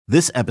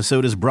This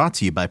episode is brought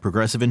to you by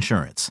Progressive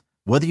Insurance.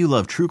 Whether you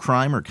love true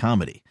crime or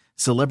comedy,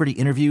 celebrity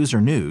interviews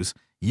or news,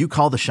 you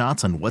call the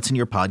shots on what's in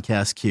your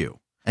podcast queue.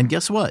 And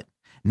guess what?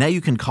 Now you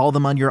can call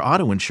them on your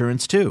auto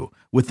insurance too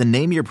with the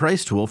Name Your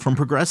Price tool from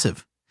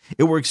Progressive.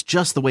 It works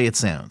just the way it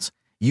sounds.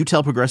 You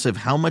tell Progressive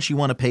how much you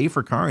want to pay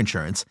for car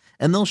insurance,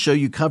 and they'll show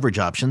you coverage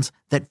options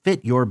that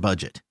fit your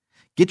budget.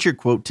 Get your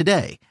quote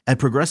today at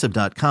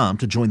Progressive.com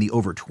to join the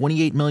over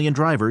 28 million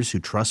drivers who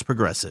trust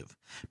Progressive.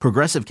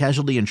 Progressive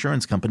Casualty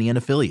Insurance Company and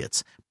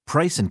Affiliates.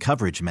 Price and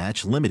coverage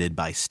match limited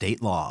by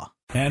state law.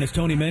 And as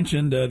Tony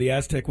mentioned, the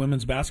Aztec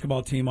women's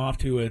basketball team off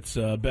to its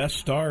best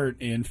start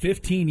in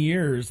 15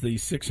 years, the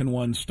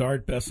 6-1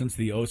 start, best since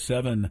the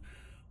 07-08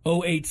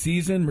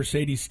 season.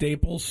 Mercedes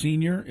Staples,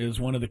 senior, is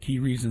one of the key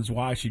reasons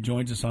why she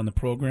joins us on the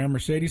program.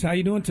 Mercedes, how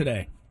you doing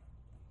today?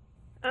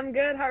 I'm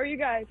good. How are you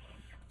guys?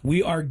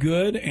 We are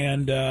good,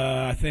 and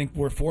I think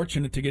we're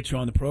fortunate to get you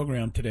on the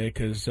program today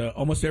because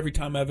almost every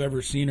time I've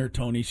ever seen her,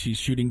 Tony, she's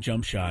shooting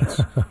jump shots.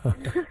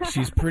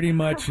 She's pretty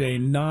much a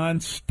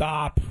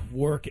nonstop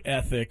work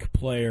ethic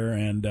player,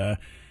 and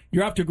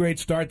you're off to a great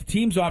start. The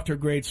team's off to a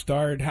great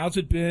start. How's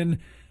it been?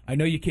 I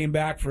know you came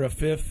back for a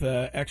fifth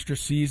extra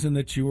season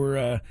that you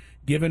were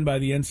given by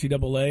the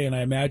NCAA, and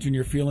I imagine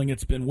you're feeling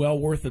it's been well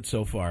worth it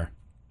so far.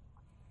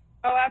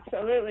 Oh,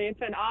 absolutely.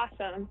 It's been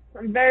awesome.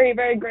 I'm very,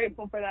 very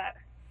grateful for that.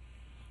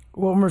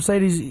 Well,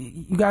 Mercedes,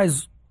 you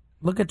guys,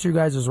 look at your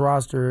guys'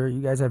 roster.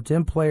 You guys have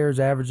 10 players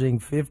averaging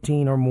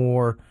 15 or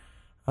more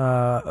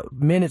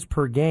minutes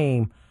per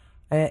game.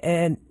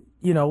 And,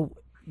 you know,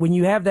 when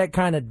you have that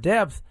kind of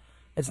depth,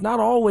 it's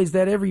not always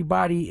that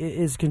everybody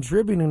is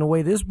contributing the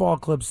way this ball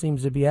club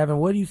seems to be having.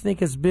 What do you think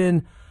has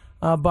been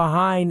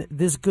behind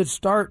this good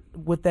start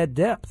with that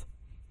depth?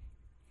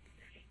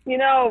 You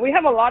know, we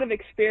have a lot of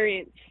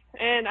experience.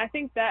 And I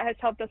think that has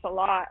helped us a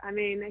lot. I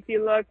mean, if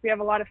you look, we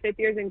have a lot of fifth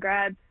years and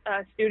grad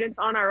students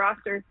on our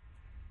roster.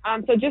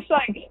 So just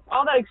like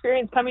all that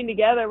experience coming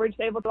together, we're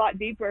just able to go a lot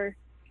deeper.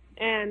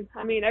 And,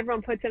 I mean,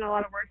 everyone puts in a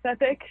lot of work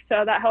ethic,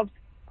 so that helps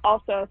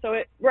also.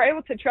 So we're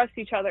able to trust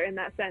each other in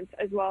that sense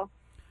as well.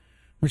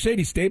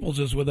 Mercedes Staples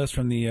is with us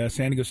from the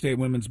San Diego State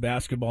women's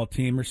basketball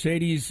team.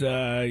 Mercedes,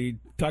 you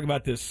talk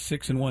about this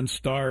 6-1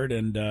 start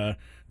and the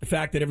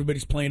fact that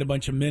everybody's playing a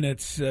bunch of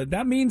minutes.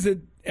 That means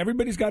that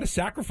everybody's got to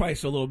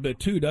sacrifice a little bit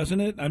too,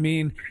 doesn't it? I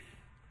mean,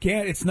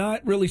 it's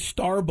not really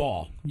star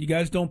ball. You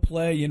guys don't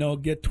play,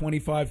 get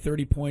 25,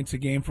 30 points a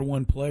game for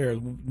one player.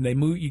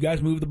 You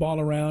guys move the ball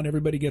around.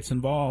 Everybody gets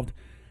involved.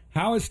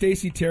 How has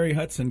Stacey Terry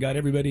Hudson got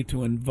everybody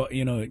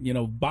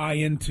to buy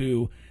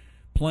into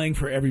playing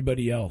for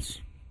everybody else?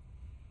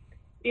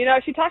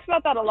 She talks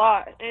about that a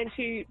lot, and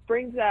she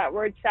brings that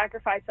word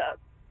sacrifice up.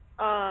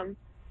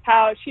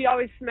 How she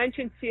always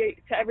mentions to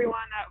everyone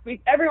that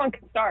everyone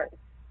can start,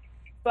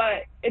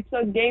 but it's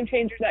those game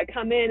changers that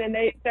come in and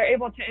they're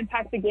able to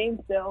impact the game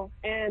still.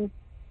 And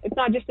it's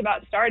not just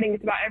about starting;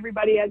 it's about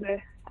everybody as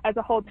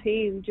a whole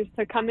team just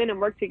to come in and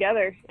work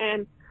together.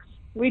 And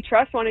we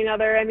trust one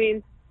another. I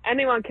mean,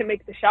 anyone can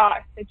make the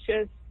shot. It's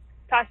just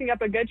passing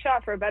up a good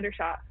shot for a better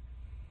shot.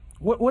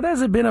 What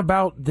has it been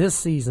about this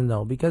season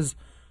though? Because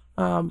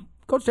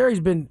Coach Terry's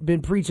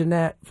been preaching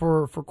that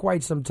for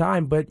quite some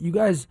time, but you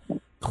guys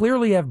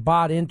clearly have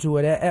bought into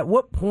it. At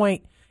what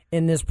point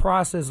in this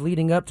process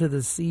leading up to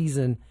the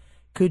season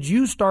could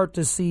you start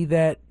to see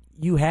that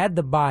you had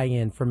the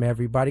buy-in from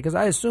everybody? Because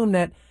I assume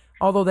that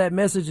although that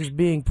message is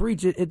being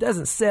preached, it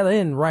doesn't set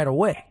in right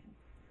away.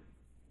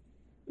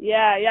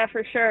 Yeah,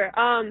 for sure.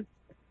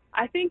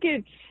 I think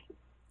it's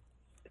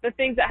the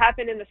things that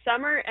happen in the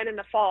summer and in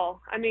the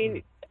fall. I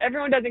mean,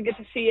 everyone doesn't get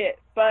to see it,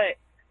 but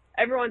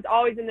everyone's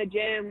always in the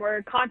gym.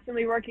 We're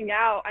constantly working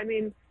out. I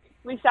mean,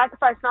 we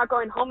sacrifice not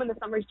going home in the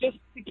summers just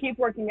to keep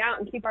working out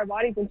and keep our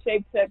bodies in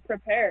shape to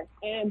prepare.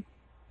 And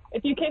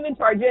if you came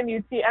into our gym,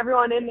 you'd see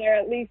everyone in there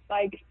at least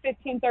like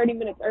 15, 30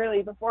 minutes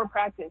early before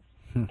practice.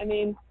 I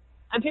mean,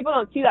 and people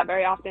don't see that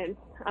very often.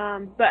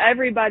 But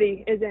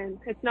everybody is in.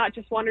 It's not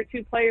just one or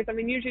two players. I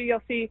mean, usually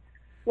you'll see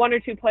one or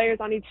two players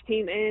on each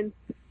team in.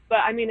 But,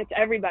 I mean, it's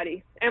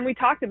everybody. And we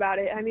talked about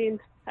it. I mean,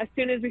 as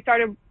soon as we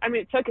started,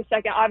 it took a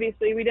second.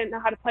 Obviously, we didn't know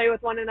how to play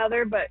with one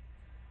another. But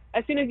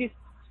as soon as you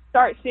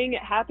start seeing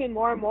it happen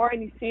more and more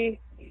and you see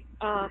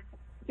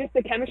just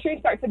the chemistry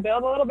start to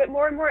build a little bit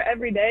more and more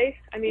every day,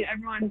 I mean,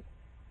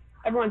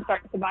 everyone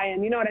starts to buy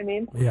in. You know what I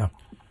mean? Yeah.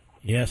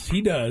 Yes, he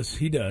does.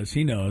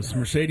 He knows.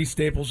 Mercedes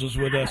Staples is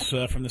with us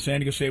from the San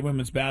Diego State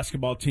women's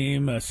basketball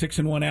team.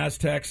 6-1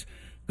 Aztecs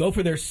go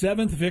for their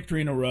 7th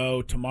victory in a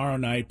row. Tomorrow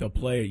night they'll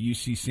play at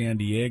UC San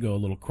Diego,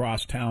 a little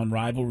crosstown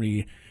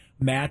rivalry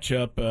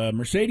matchup.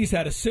 Mercedes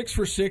had a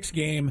 6-for-6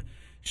 game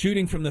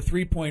shooting from the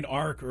three-point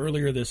arc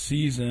earlier this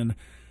season.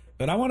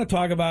 But I want to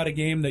talk about a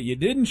game that you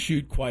didn't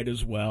shoot quite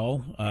as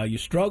well. You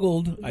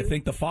struggled, I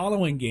think, the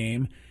following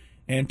game.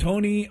 And,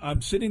 Tony,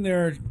 I'm sitting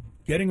there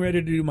getting ready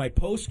to do my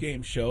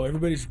post-game show.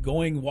 Everybody's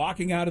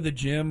walking out of the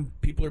gym.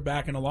 People are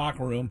back in the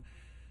locker room.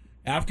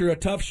 After a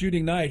tough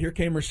shooting night, here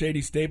came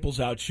Mercedes Staples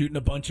out shooting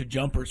a bunch of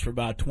jumpers for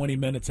about 20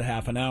 minutes, a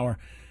half an hour.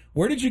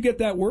 Where did you get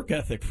that work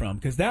ethic from?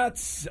 Because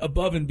that's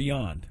above and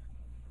beyond.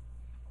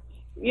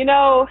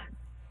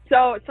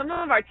 So some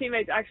of our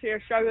teammates actually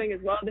are struggling as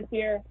well this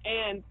year,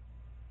 and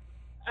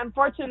I'm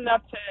fortunate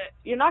enough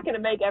you're not going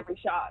to make every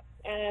shot.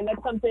 And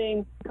that's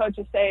something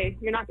coaches say,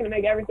 you're not going to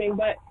make everything.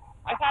 But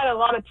I've had a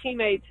lot of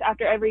teammates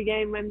after every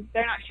game when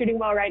they're not shooting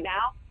well right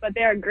now, but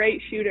they are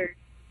great shooters.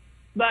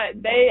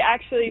 But they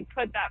actually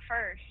put that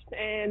first.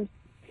 And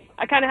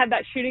I kind of had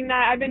that shooting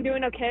night. I've been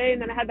doing okay,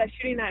 and then I had that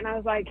shooting night, and I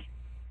was like,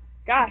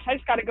 gosh, I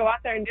just got to go out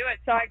there and do it.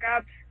 So I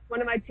grabbed one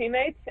of my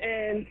teammates,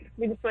 and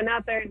we just went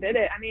out there and did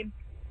it. I mean,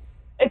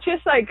 it's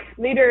just like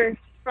leaders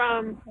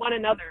from one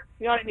another.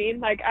 You know what I mean?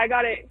 Like, I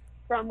got it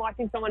from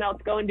watching someone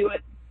else go and do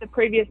it the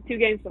previous 2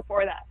 games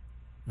before that.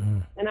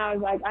 And I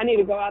was like, I need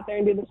to go out there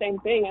and do the same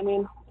thing. I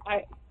mean,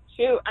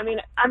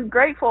 I'm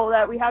grateful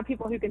that we have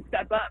people who can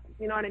step up.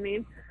 You know what I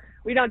mean?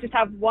 We don't just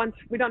have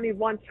we don't need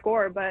one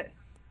score, but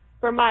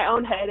for my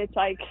own head, it's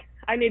like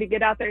I need to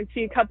get out there and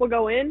see a couple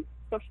go in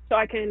so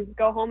I can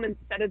go home and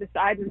set it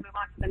aside and move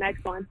on to the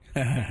next one.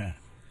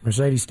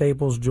 Mercedes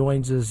Staples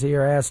joins us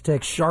here,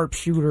 Aztec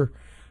sharpshooter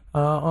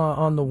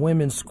on the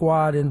women's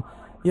squad. And,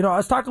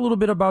 let's talk a little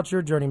bit about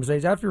your journey,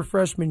 Mercedes. After your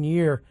freshman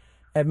year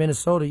at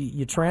Minnesota,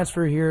 you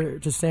transfer here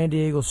to San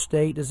Diego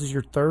State. This is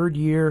your 3rd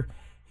year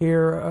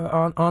here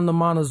on the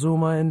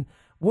Montezuma. And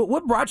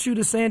what brought you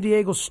to San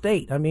Diego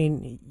State? I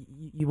mean,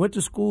 you went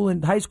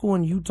to high school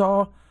in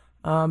Utah,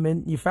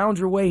 and you found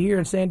your way here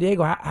in San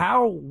Diego.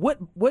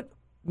 What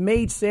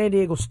made San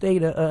Diego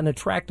State an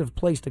attractive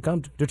place to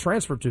come to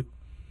transfer to?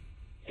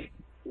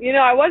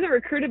 I wasn't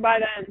recruited by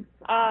them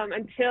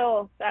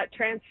until that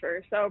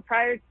transfer. So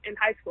prior in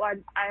high school,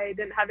 I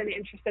didn't have any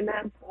interest in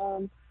them.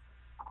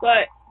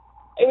 But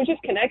it was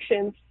just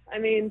connections. I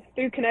mean,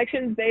 through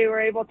connections, they were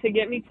able to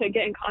get me to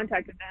get in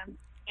contact with them.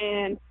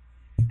 And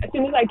as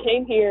soon as I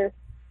came here,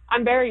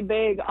 I'm very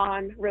big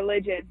on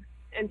religion.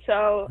 And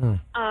so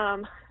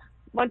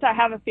once I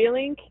have a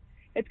feeling,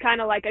 it's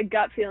kind of like a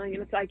gut feeling,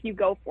 and it's like you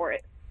go for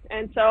it.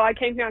 And so I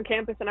came here on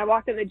campus, and I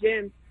walked in the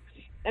gym.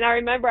 And I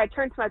remember I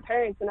turned to my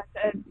parents and I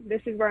said,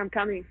 this is where I'm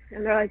coming.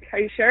 And they're like, are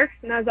you sure?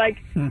 And I was like,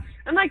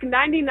 I'm like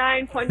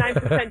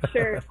 99.9%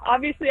 sure.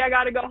 Obviously, I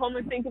got to go home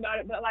and think about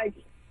it. But,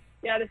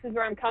 yeah, this is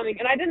where I'm coming.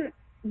 And I didn't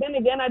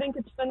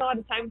get to spend a lot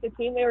of time with the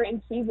team. They were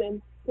in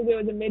season because it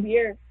was a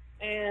mid-year.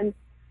 And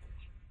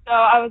so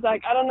I was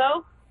like, I don't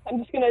know. I'm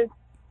just going to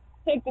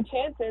take the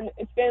chance. And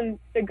it's been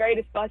the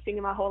greatest blessing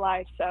in my whole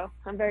life. So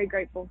I'm very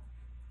grateful.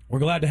 We're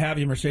glad to have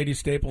you, Mercedes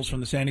Staples from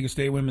the San Diego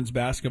State women's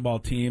basketball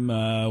team.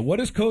 What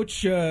is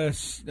Coach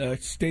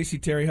Stacey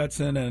Terry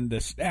Hudson and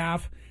the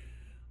staff,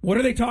 what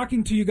are they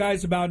talking to you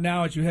guys about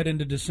now as you head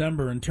into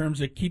December in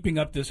terms of keeping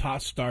up this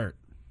hot start?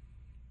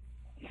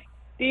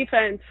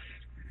 Defense.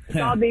 It's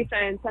all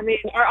defense. I mean,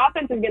 our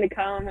offense is going to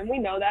come, and we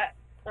know that.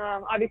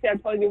 Obviously, I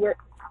told you we're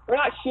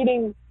not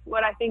shooting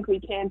what I think we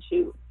can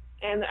shoot,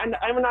 and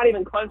we're not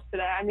even close to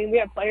that. I mean, we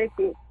have players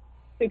who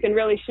can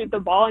really shoot the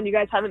ball, and you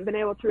guys haven't been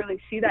able to really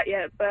see that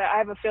yet, but I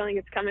have a feeling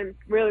it's coming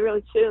really,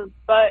 really soon.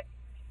 But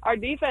our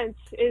defense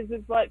is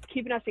what's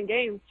keeping us in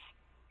games.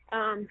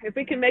 If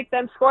we can make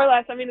them score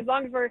less, I mean, as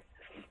long as we're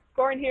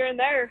scoring here and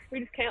there, we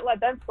just can't let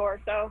them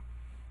score. So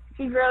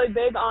she's really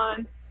big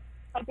on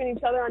helping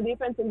each other on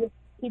defense and just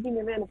keeping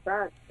them in the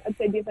front. I'd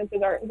say defense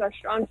is our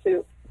strong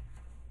suit.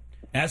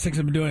 Aztecs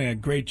have been doing a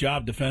great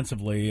job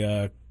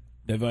defensively.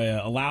 They've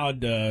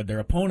allowed their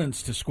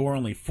opponents to score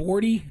only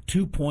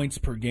 42 points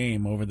per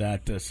game over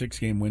that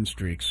 6-game win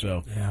streak.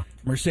 So yeah.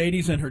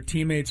 Mercedes and her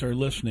teammates are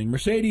listening.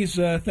 Mercedes,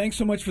 thanks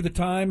so much for the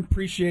time.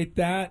 Appreciate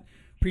that.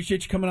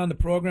 Appreciate you coming on the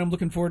program.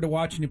 Looking forward to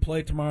watching you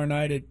play tomorrow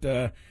night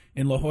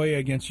in La Jolla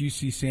against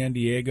UC San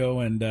Diego.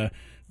 And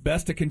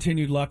best of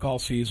continued luck all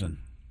season.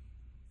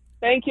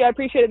 Thank you. I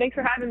appreciate it. Thanks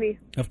for having me.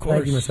 Of course.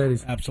 Thank you,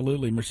 Mercedes.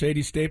 Absolutely.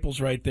 Mercedes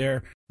Staples right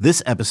there.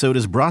 This episode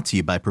is brought to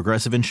you by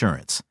Progressive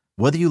Insurance.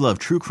 Whether you love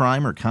true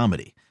crime or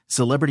comedy,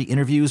 celebrity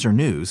interviews or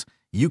news,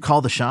 you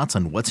call the shots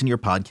on what's in your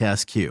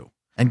podcast queue.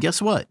 And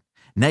guess what?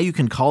 Now you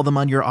can call them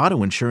on your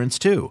auto insurance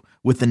too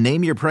with the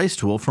Name Your Price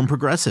tool from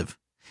Progressive.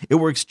 It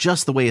works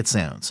just the way it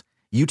sounds.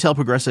 You tell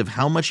Progressive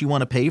how much you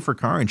want to pay for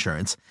car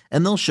insurance,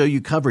 and they'll show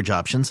you coverage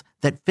options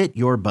that fit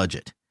your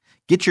budget.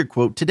 Get your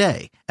quote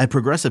today at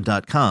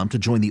Progressive.com to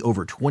join the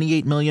over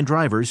 28 million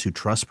drivers who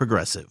trust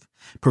Progressive.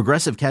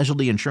 Progressive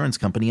Casualty Insurance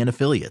Company and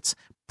Affiliates.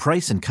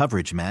 Price and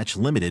coverage match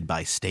limited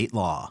by state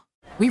law.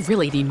 We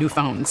really need new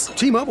phones.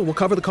 T-Mobile will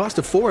cover the cost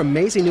of 4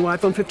 amazing new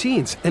iPhone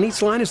 15s, and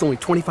each line is only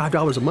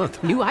 $25 a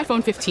month. New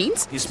iPhone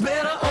 15s? It's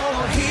better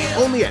over here.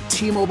 Only at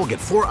T-Mobile, get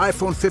 4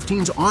 iPhone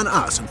 15s on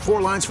us and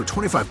 4 lines for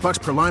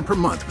 $25 per line per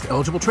month with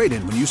eligible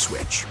trade-in when you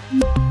switch.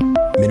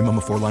 Minimum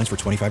of 4 lines for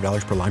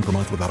 $25 per line per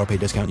month with autopay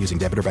discount using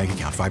debit or bank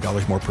account.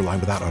 $5 more per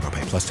line without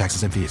autopay, plus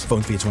taxes and fees.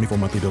 Phone fee at 24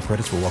 monthly bill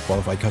credits for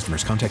well-qualified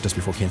customers. Contact us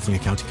before canceling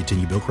account to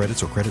continue bill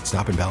credits or credit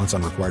stop and balance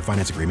on required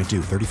finance agreement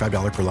due.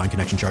 $35 per line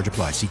connection charge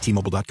applies. See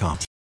T-Mobile.com.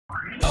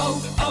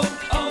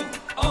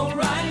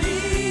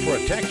 O'Reilly. For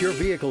a Protect your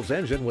vehicle's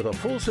engine with a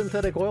full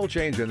synthetic oil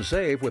change and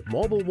save with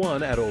Mobil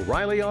 1 at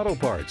O'Reilly Auto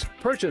Parts.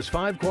 Purchase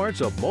 5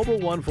 quarts of Mobil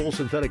 1 full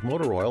synthetic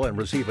motor oil and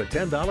receive a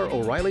 $10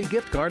 O'Reilly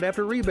gift card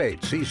after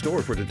rebate. See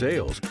store for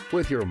details.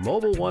 With your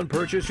Mobil 1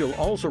 purchase, you'll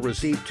also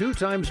receive 2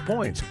 times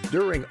points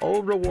during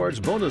O Rewards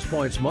Bonus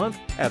Points Month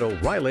at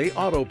O'Reilly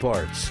Auto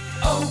Parts.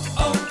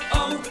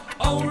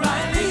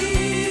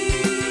 O'Reilly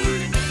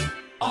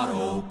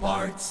Auto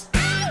Parts.